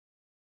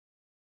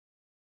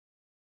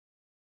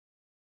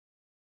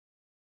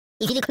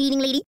Is it a cleaning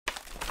lady?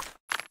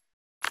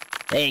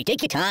 Hey,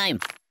 take your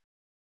time.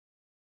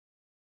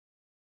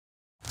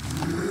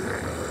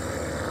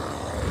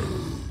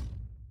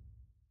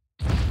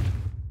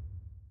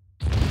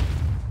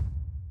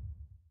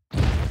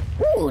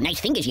 Ooh, nice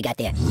fingers you got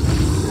there.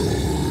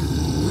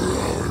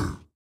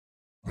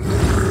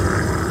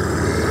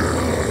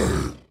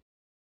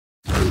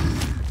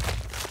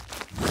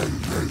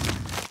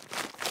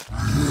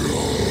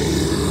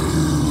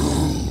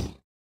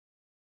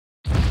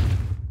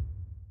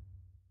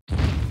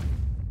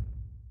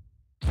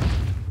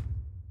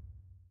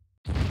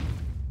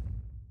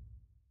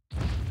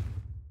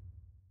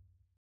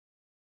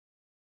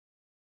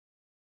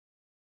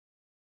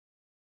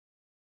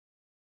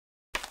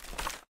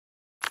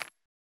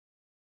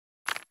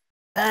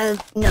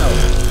 No.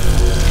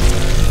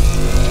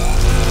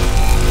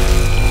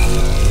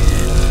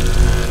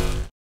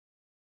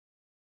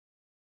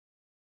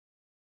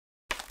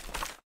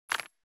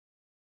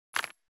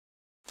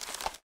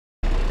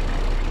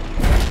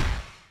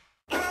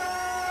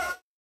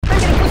 I'm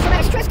getting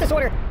post-traumatic stress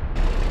disorder.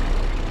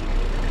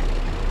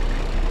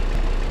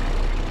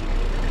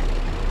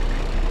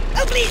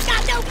 Oh, please,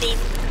 stop, no, please.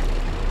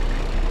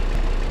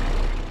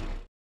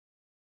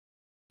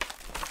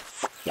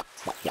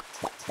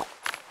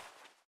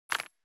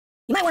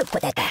 You might want to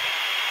put that back.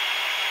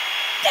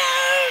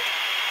 Don't!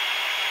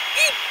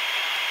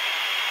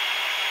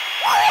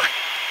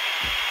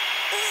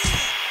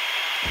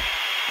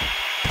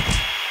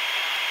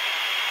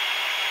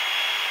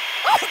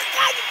 Oh,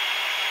 God!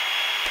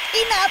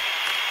 Enough!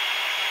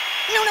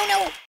 No, no,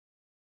 no!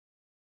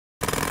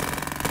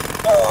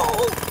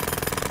 Oh!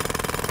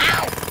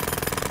 Ow!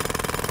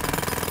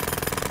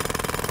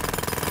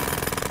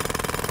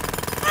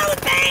 Oh,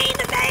 the pain,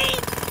 the pain!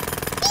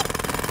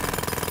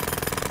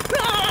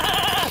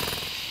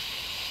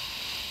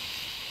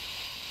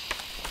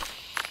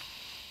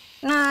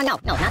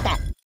 No, not that.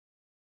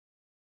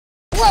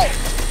 Whoa!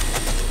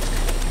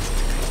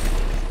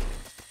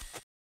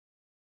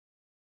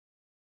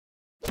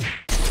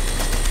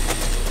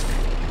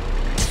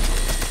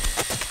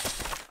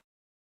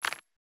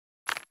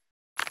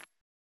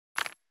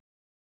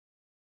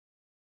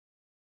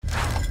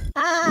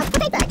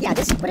 Put it back. Yeah,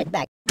 just put it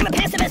back. I'm a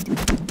pacifist.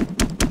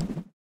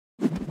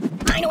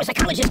 I know a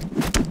psychologist.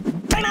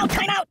 Time out,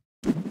 time out!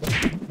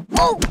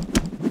 Oh!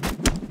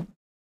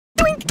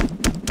 Doink!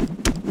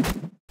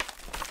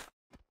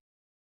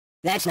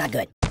 That's not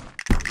good.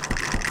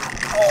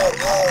 Oh,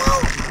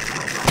 oh,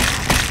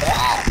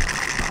 oh!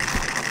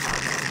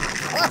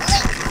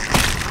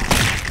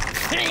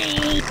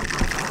 Hey!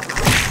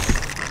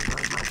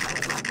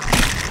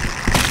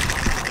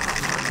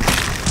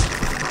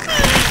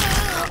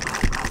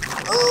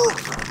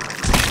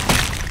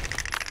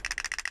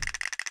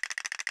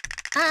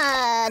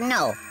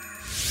 No.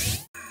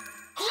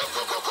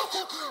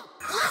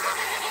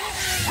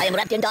 I am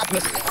wrapped in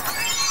darkness.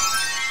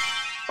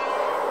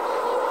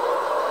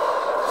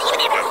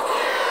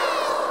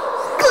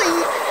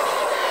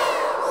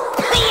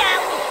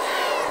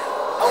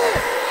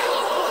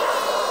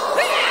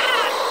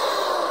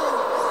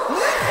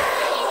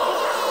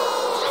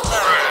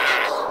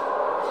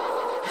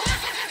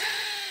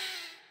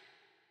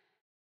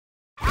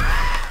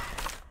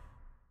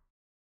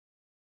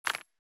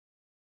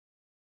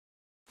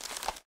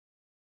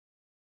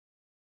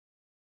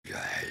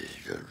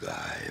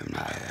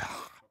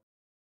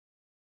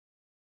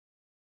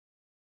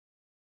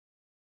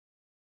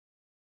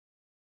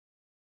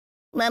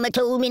 Mama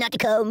told me not to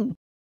come.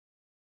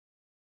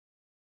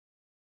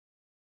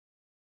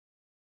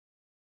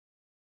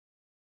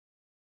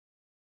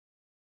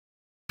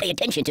 Pay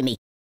attention to me.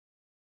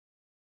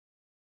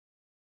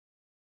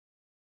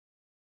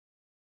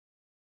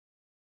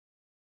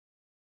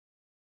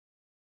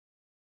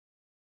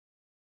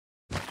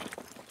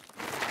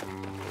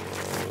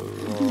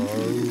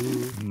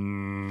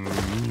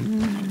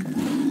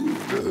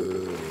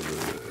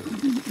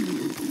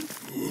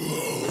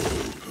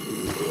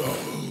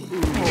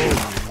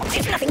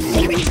 It's nothing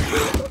sacred.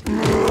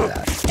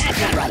 That's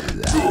not right.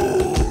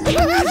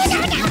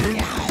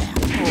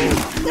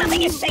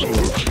 Nothing is safe.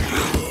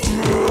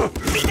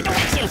 Read the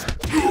directions.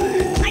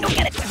 I don't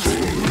get it.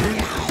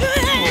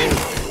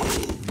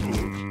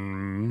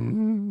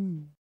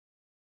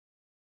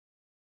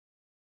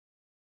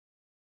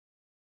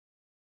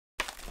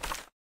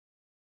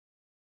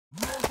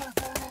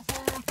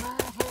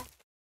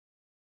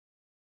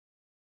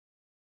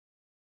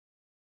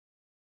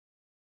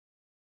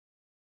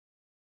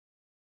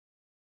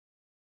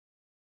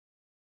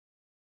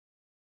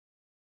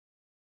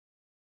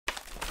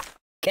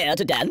 Care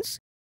to dance?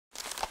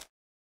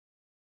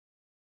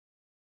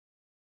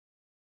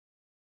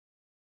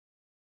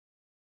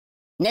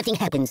 Nothing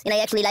happens, and I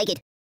actually like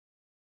it.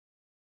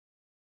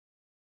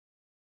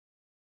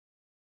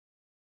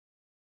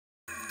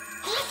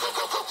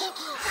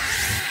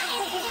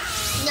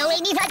 No, way,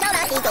 ni fatal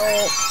ito.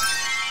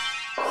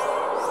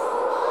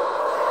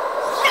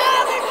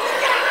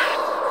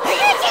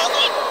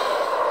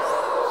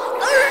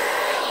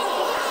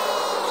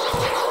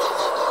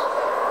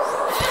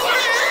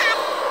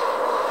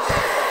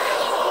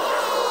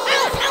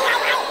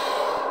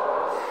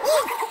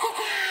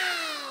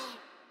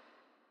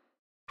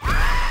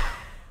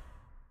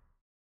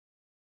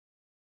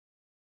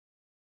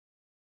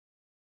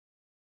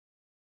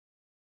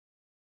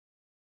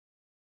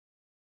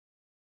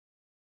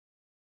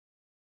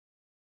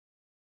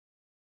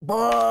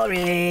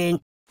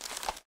 Boring.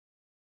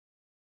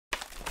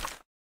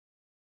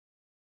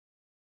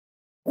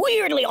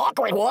 Weirdly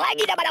awkward. I'm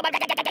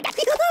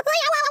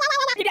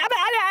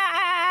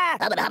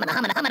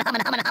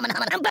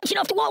bouncing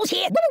off the walls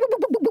here.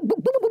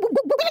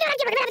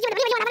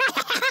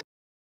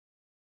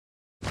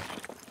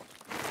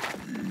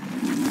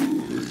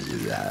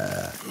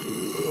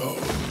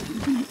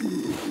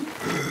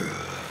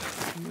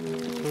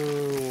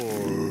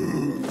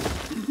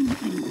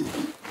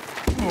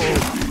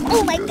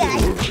 Oh my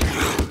God!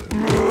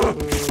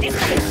 There's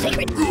nothing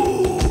sacred.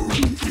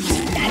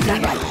 That's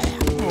not right.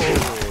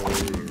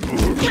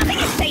 Nothing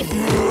is safe.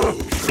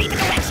 Read the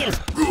directions.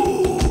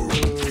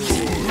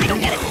 I don't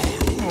get it.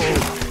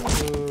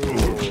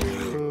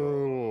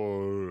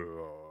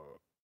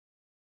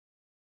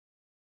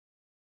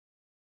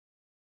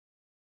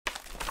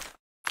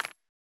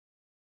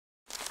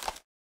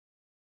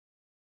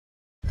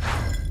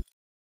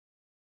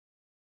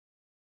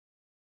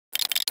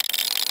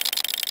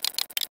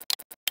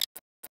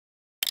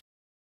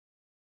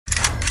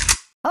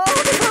 Oh,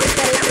 the phone's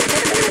steady. I'm gonna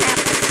take a bit of a nap.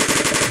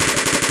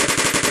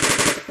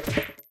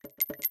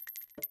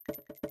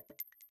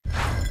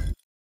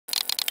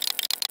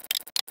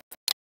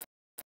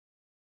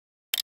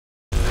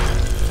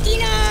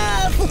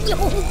 Enough!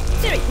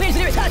 Siri, where's the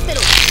nearest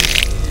hospital?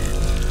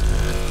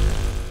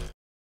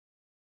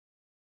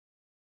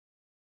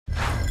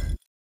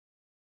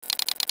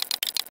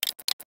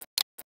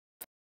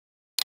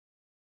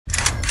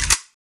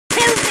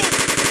 Help me!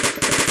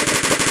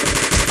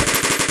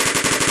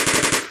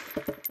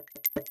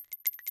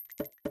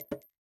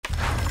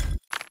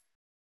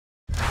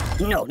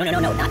 No, not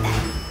that.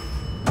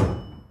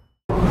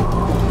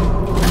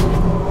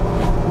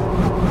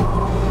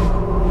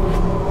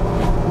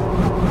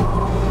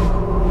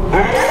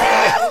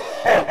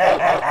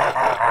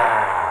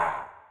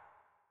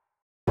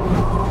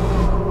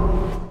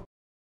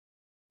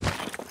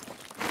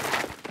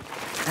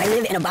 I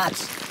live in a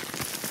box.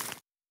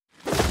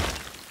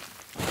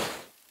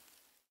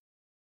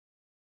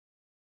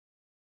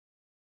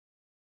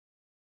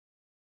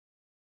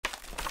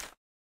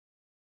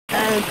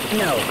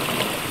 No.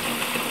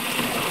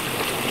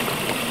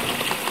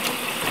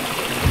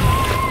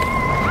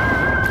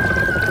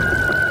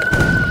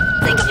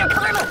 Think of your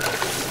karma!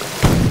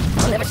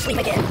 I'll never sleep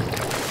again.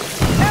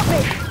 Help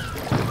me!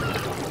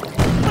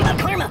 What about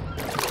karma?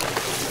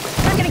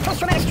 I'm getting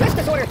post-traumatic stress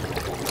disorder.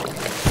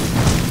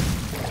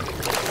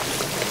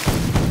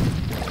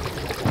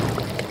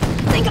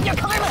 Think of your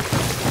karma!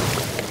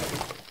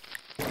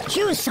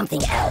 Choose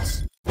something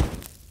else.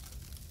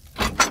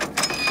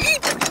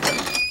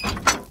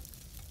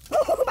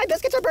 Oh, my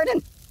biscuits are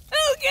burning.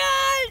 Oh,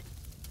 God!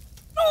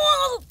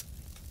 Oh!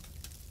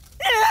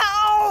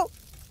 Ow!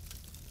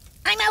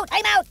 I'm out!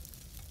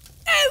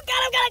 Oh, God!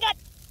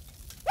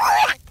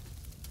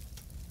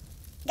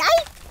 Guy?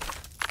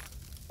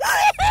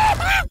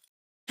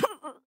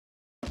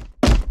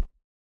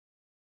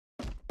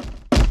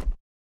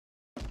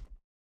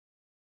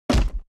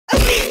 Oh,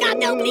 please, God,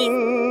 no, please!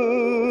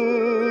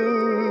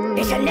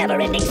 It's a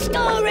never-ending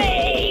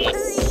story!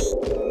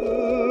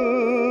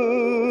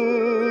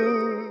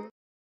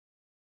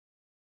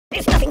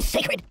 There's nothing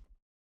sacred!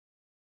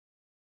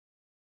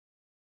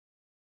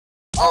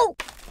 Oh!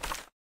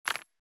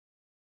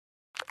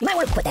 You might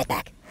want to put that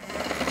back.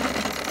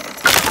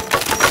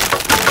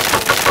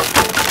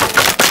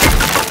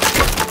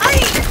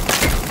 Aye!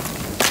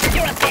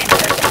 You're a bad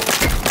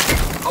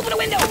person! Open a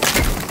window!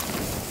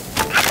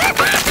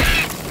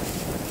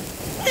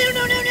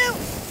 No!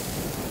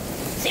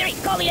 Siri,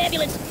 call the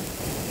ambulance!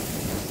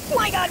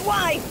 My God,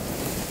 why?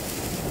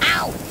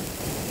 Ow!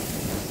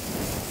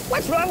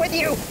 What's wrong with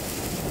you?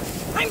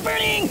 I'm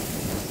burning!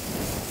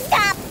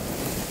 Stop!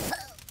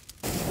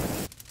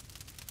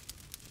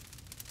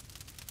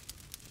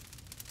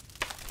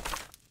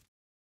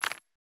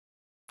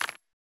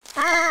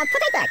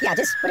 Put it back. Yeah,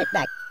 just put it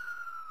back.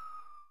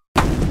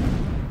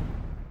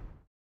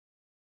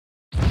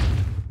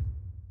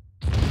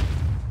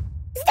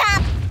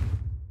 Stop!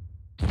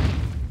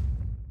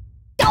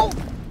 Don't!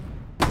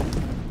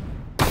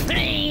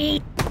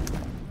 Please!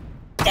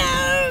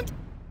 Don't!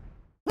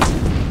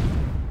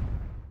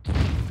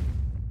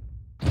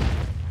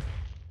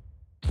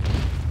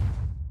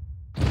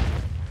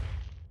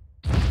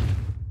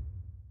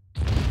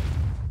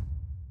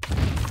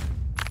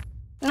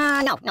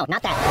 No,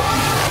 not that.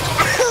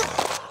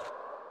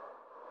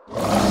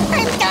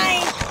 I'm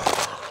dying!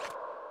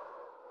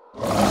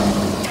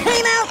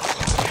 Time out!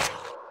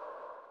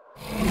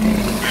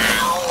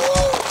 Ow!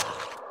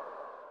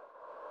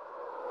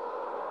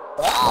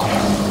 Oh.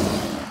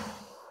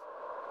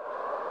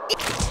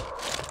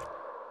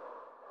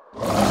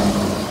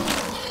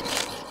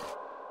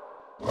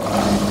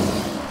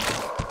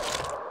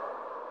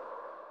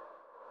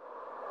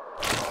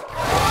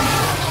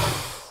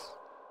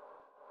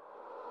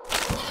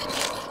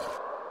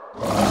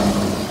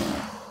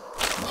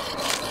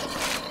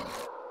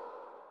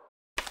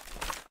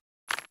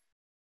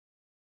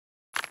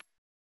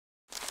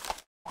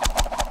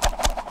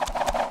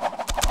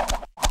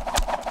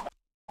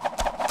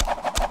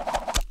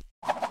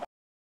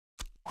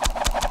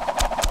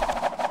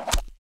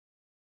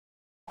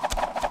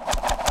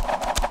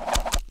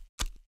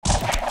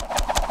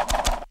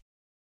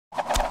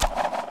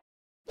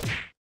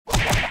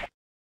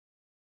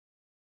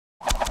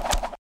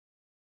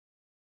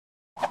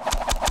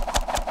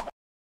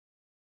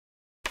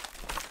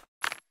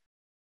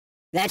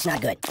 That's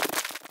not good.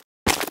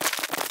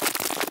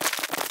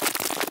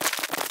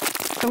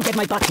 Don't get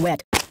my box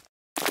wet.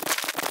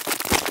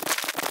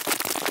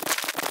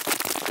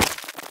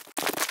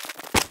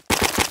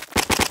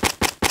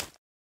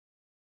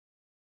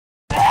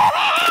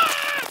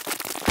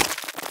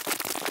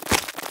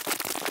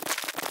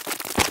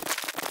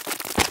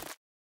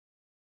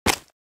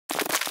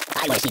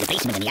 I want to see the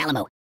basement in the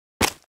Alamo.